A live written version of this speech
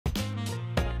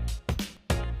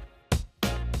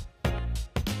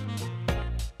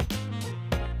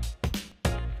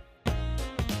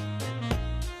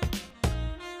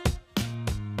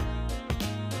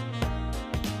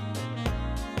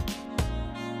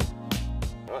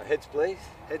All right, heads please.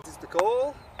 Heads is the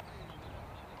call,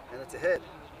 and it's a head.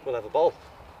 We'll have a bowl.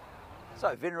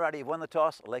 So Vinarati have won the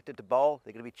toss, elected to bowl.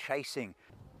 They're going to be chasing.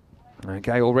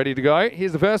 Okay, all ready to go.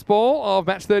 Here's the first ball of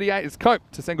match 38. It's Cope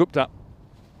to Sengupta.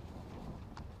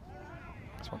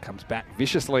 This one comes back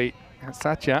viciously. That's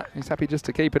Satya. He's happy just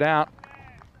to keep it out.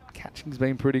 Catching's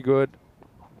been pretty good.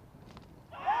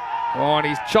 Oh, and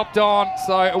he's chopped on.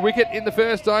 So a wicket in the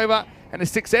first over and a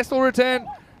successful return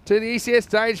to the ECS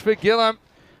stage for Gillam.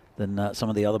 Then some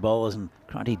of the other bowlers, and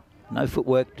Grunty, no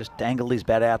footwork, just dangled his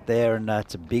bat out there, and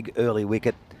it's a big early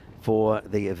wicket for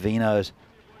the Vinos.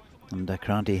 And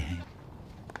Grunty,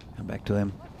 come back to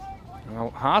him.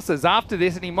 Well, Haas's after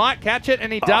this, and he might catch it,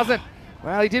 and he doesn't.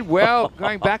 Well, he did well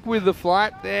going back with the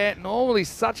flight there. Normally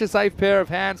such a safe pair of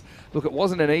hands. Look, it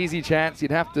wasn't an easy chance,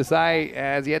 you'd have to say,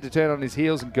 as he had to turn on his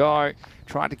heels and go.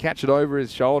 Tried to catch it over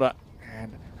his shoulder,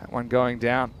 and that one going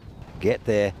down. Get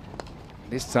there.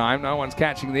 This time, no one's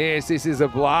catching this. This is a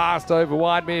blast over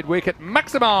wide mid-wicket.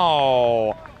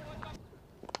 Maximo!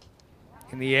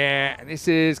 In the air, and this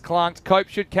is clunked. Cope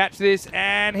should catch this,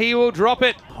 and he will drop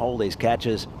it. Hold these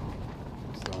catches.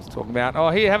 So I was talking about, oh,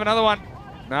 here, have another one.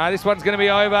 No, this one's going to be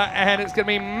over, and it's going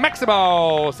to be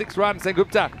Maximo. 6 runs,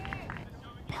 Sengupta.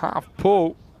 Half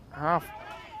pull, half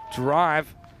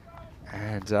drive.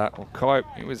 And well, Cope,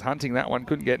 he was hunting that one,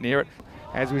 couldn't get near it.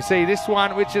 As we see this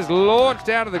one, which is launched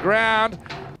down to the ground.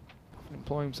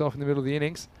 Employ himself in the middle of the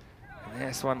innings. And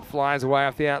this one flies away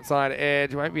off the outside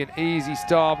edge. Won't be an easy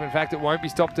stop. In fact, it won't be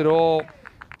stopped at all.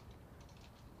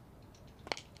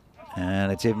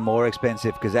 And it's even more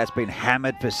expensive because that's been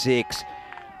hammered for 6.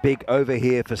 Big over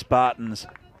here for Spartans.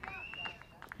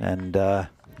 And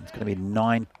it's going to be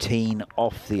 19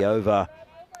 off the over.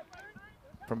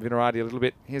 From Vinarati a little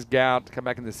bit. Here's Goud to come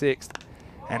back in the 6th.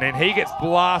 And then he gets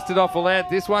blasted off a length.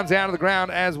 This one's out of the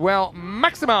ground as well.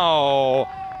 Maximo!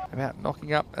 About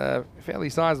knocking up a fairly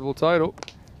sizable total.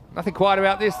 Nothing quite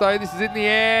about this though. This is in the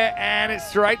air and it's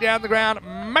straight down the ground.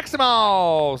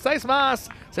 Maximo! Stay smart.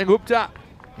 Sengupta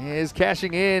is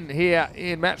cashing in here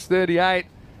in match 38.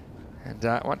 And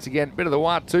once again, bit of the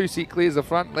 1-2. Clears the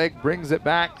front leg, brings it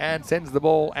back and sends the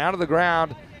ball out of the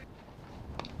ground.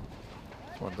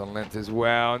 One's on length as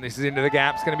well, and this is into the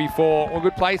gap. It's going to be 4. Well,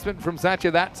 good placement from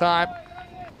Satya that time.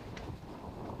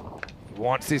 He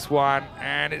wants this one,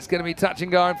 and it's going to be touch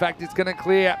and go. In fact, it's going to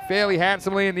clear fairly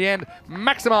handsomely in the end.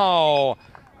 Maximo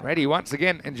ready once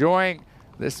again, enjoying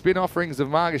the spin offerings of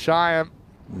Margashayam.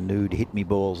 Nude hit me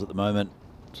balls at the moment.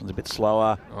 This one's a bit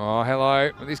slower. Oh, hello.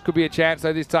 Well, this could be a chance,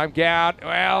 though, this time. Goud,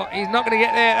 well, he's not going to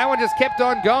get there. That one just kept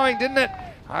on going, didn't it?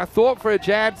 I thought for a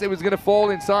chance it was going to fall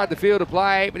inside the field of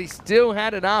play, but he still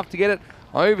had enough to get it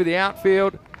over the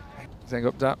outfield.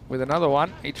 Sengupta with another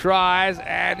one. He tries,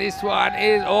 and this one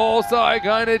is also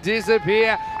going to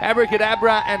disappear.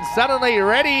 Abracadabra, and suddenly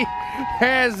Reddy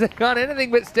has gone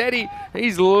anything but steady.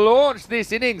 He's launched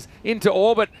this innings into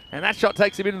orbit, and that shot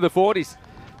takes him into the 40s.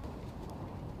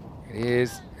 It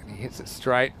is, and he hits it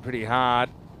straight pretty hard.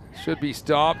 Should be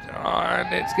stopped,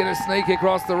 and it's going to sneak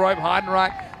across the rope.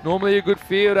 Heidenreich, normally a good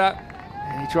fielder,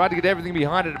 and he tried to get everything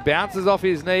behind it. It bounces off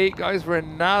his knee, goes for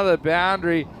another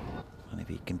boundary. And if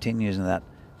he continues in that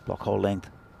block hole length.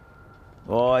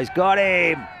 Oh, he's got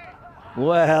him!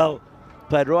 Well,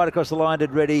 played right across the line,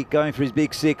 did Reddy, going for his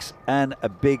big 6 and a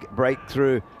big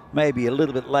breakthrough. Maybe a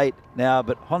little bit late now,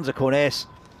 but Honza Cornes,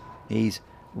 he's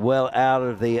well out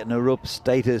of the Narup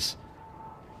status,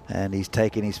 and he's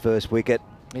taken his first wicket.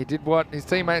 He did what his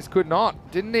teammates could not,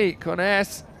 didn't he,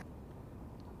 Cornes?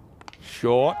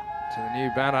 Short to the new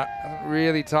batter. Doesn't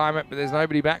really time it, but there's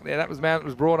nobody back there. That was man that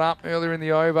was brought up earlier in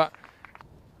the over.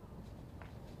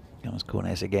 Comes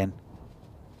Cornes again.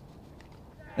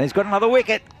 And he's got another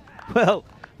wicket. Well,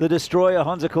 the destroyer,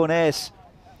 Honza Cornes.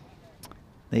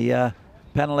 The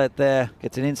panelette there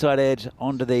gets an inside edge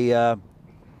onto the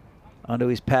onto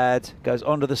his pads, goes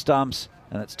onto the stumps,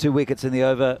 and it's 2 wickets in the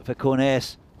over for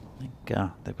Cornes. I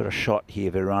think they've got a shot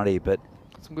here, Virani, but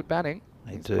some good batting.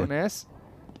 They do. Cornes.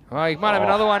 Oh, he might have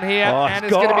another one here, and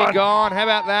it's gone. going to be gone. How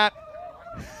about that?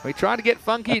 We tried to get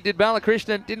funky. It did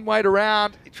Balakrishnan. Didn't wait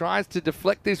around. He tries to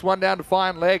deflect this one down to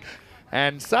fine leg.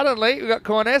 And suddenly, we've got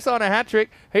Cornes on a hat-trick.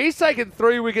 He's taken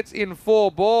 3 wickets in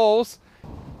 4 balls.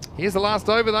 Here's the last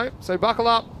over, though, so buckle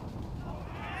up.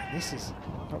 This is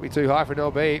probably too high for an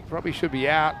LB. Probably should be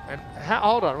out. And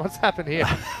hold on, what's happened here?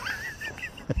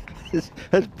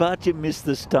 Has Barcher missed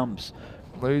the stumps?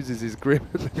 Loses his grip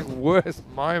at the worst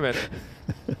moment.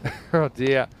 Oh,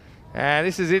 dear. And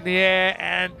this is in the air,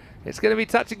 and it's going to be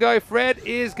touch and go. Fred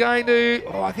is going to,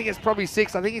 oh, I think it's probably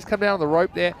 6. I think he's come down on the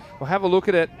rope there. We'll have a look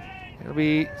at it. It'll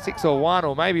be 6 or 1,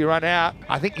 or maybe run out.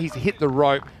 I think he's hit the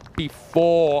rope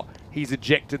before he's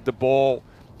ejected the ball.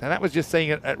 And that was just seeing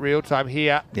it at real time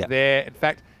here, there. In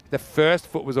fact, the first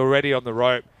foot was already on the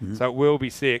rope, so it will be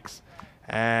 6.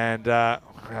 And,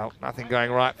 well, nothing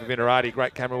going right for Vinarati.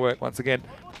 Great camera work once again.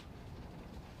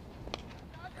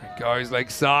 It goes leg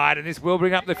side, and this will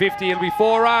bring up the 50. It'll be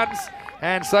 4 runs.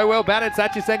 And so well batted,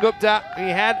 Sachin Sengupta. He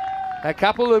had a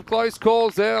couple of close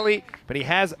calls early, but he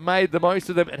has made the most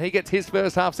of them, and he gets his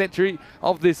first half century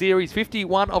of the series.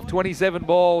 51 of 27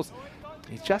 balls.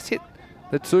 He's just hit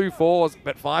the 2 4s,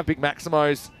 but 5 big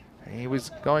maximos. He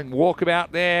was going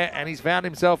walkabout there, and he's found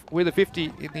himself with a 50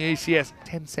 in the ECS.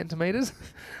 10 centimetres.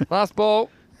 Last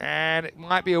ball, and it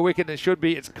might be a wicket, and it should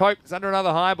be. It's Cope. It's under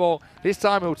another high ball. This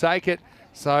time he'll take it.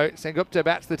 So Sengupta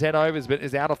bats the 10 overs, but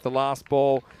is out off the last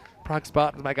ball. Prague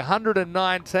Spartans make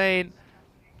 119.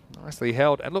 Nicely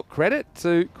held. And look, credit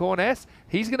to Corness.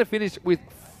 He's going to finish with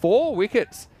 4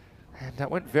 wickets. And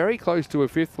that went very close to a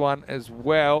 5th one as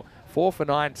well. 4 for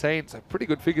 19. So pretty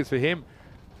good figures for him.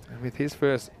 And with his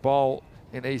first bowl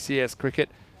in ECS cricket.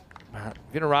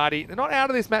 Vinarati, they're not out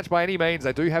of this match by any means.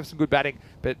 They do have some good batting.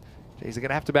 But, geez, they're going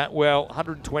to have to bat well.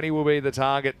 120 will be the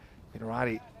target.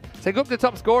 Vinarati. Sengupta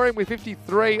top scoring with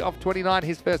 53 of 29.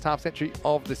 His first half century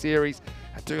of the series.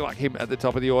 I do like him at the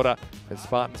top of the order for the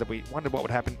Spartans, and we wondered what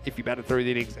would happen if he batted through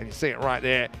the innings, and you see it right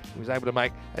there. He was able to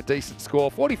make a decent score.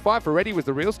 45 for Reddy was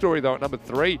the real story, though, at number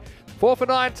 3. 4 for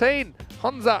 19.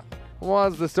 Honza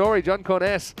was the story. John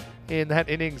Corness in that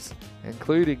innings,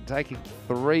 including taking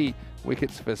 3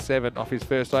 wickets for 7 off his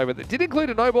first over. That did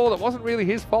include a no ball that wasn't really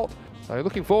his fault. So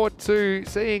looking forward to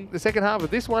seeing the second half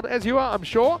of this one, as you are, I'm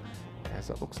sure, as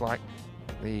it looks like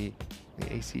the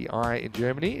ECI in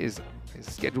Germany is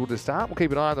scheduled to start. We'll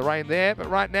keep an eye on the rain there. But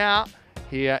right now,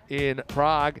 here in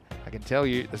Prague, I can tell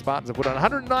you the Spartans have put on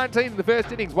 119 in the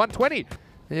first innings, 120.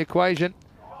 The equation,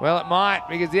 well, it might,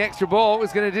 because the extra ball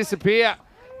was going to disappear.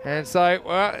 And so,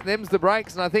 well, them's the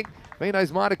breaks. And I think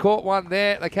Vinos might have caught one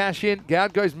there. They cash in.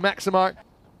 Goud goes Maximo.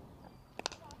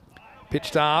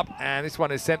 Pitched up, and this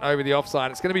one is sent over the offside.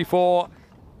 It's going to be 4.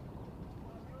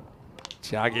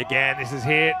 Chug again. This is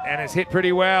hit, and it's hit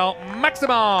pretty well.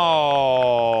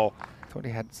 Maximo! Thought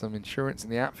he had some insurance in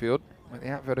the outfield, but the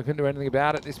outfielder couldn't do anything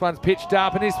about it. This one's pitched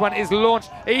up, and this one is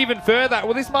launched even further.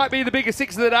 Well, this might be the biggest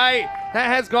 6 of the day. That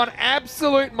has gone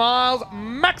absolute miles.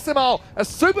 Maximo, a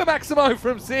super Maximo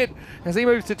from Sid, as he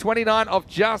moves to 29 of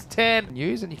just 10.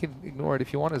 News, and you can ignore it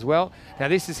if you want as well. Now,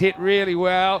 this is hit really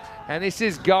well, and this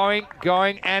is going,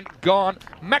 and gone.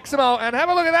 Maximo, and have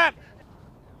a look at that.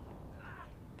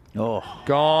 Oh.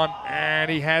 Gone,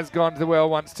 and he has gone to the well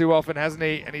once too often, hasn't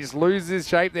he? And he just loses his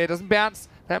shape there, doesn't bounce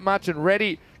that much, and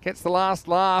Reddy gets the last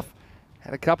laugh.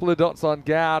 Had a couple of dots on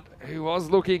Goud, who was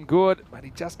looking good, but he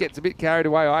just gets a bit carried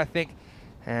away, I think.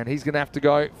 And he's going to have to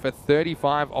go for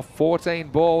 35 of 14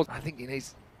 balls. I think he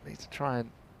needs to try and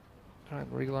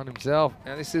wriggle on himself.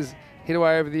 Now this is hit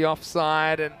away over the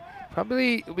offside, and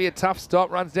probably it'll be a tough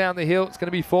stop. Runs down the hill. It's going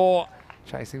to be 4,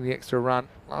 chasing the extra run.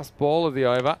 Last ball of the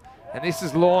over. And this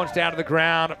is launched out of the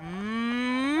ground.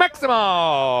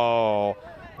 Maximo!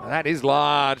 That is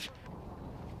large.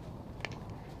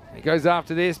 He goes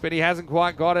after this, but he hasn't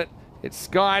quite got it. It's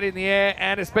skied in the air,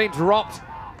 and it's been dropped.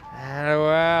 And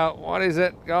well, what is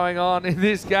it going on in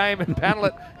this game? And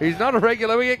Panlet, who's not a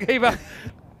regular wicketkeeper.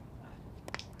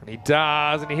 And he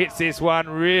does, and he hits this one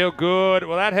real good.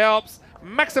 Well, that helps.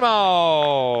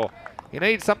 Maximo! You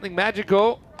need something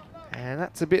magical. And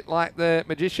that's a bit like the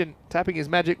magician tapping his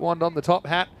magic wand on the top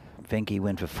hat. Venki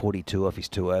went for 42 off his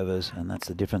 2 overs, and that's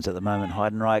the difference at the moment.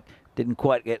 Heidenreich didn't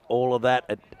quite get all of that.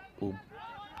 It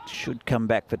should come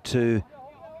back for 2.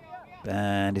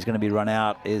 And he's going to be run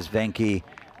out is Venki.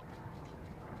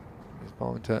 He's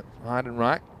bowling to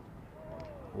Heidenreich.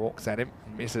 Walks at him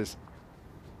and misses.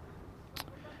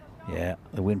 Yeah,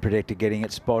 the win predictor getting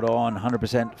it spot on.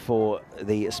 100% for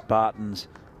the Spartans.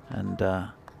 And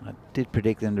I did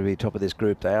predict them to be top of this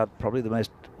group. They are probably the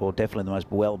most, or definitely the most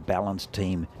well-balanced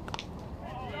team.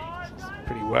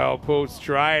 Pretty well pulled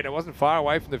straight. It wasn't far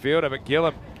away from the fielder, but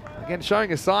Gillam, again,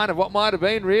 showing a sign of what might have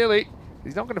been, really.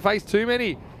 He's not going to face too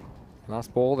many.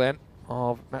 Last ball, then,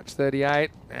 of match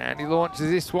 38. And he launches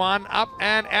this one up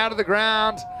and out of the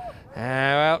ground.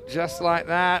 And, well, just like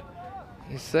that,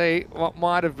 you see what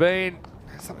might have been.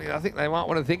 Something I think they might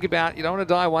want to think about. You don't want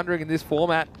to die wondering in this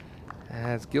format,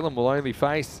 as Gillam will only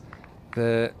face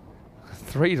the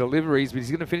 3 deliveries, but he's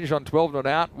going to finish on 12 not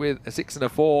out with a 6 and a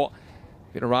 4.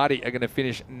 Vinarati are going to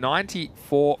finish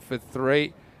 94 for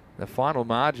 3. The final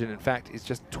margin, in fact, is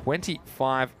just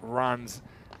 25 runs,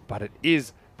 but it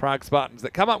is Prague Spartans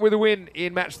that come up with a win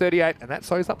in match 38, and that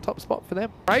sews up top spot for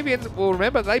them. Moravians will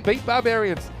remember they beat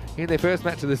Barbarians in their first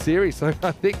match of the series, so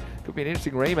I think it could be an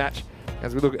interesting rematch.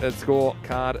 as we look at the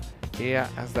scorecard here,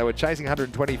 as they were chasing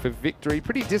 120 for victory.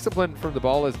 Pretty disciplined from the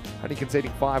bowlers, only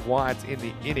conceding 5 wides in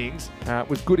the innings.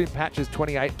 Was good in patches,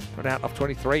 28 not out of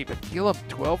 23, but Gillum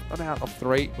 12 not out of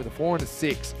 3 with a 4 and a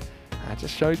 6.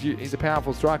 Just showed you he's a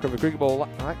powerful striker of a cricket ball,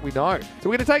 like we know. So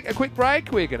we're going to take a quick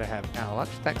break. We're going to have our lunch.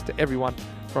 Thanks to everyone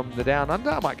from the Down Under.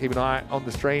 I might keep an eye on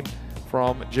the stream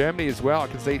from Germany as well. I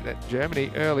can see that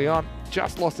Germany early on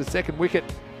just lost a second wicket.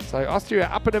 So Austria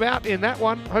up and about in that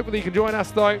one. Hopefully you can join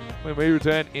us though when we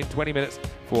return in 20 minutes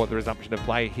for the resumption of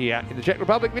play here in the Czech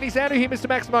Republic. Vinny Sandu here, Mr.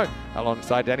 Maximo,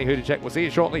 alongside Danny Hudacek. We'll see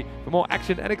you shortly for more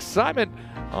action and excitement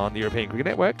on the European Cricket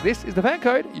Network. This is the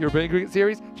FanCode European Cricket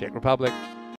Series, Czech Republic.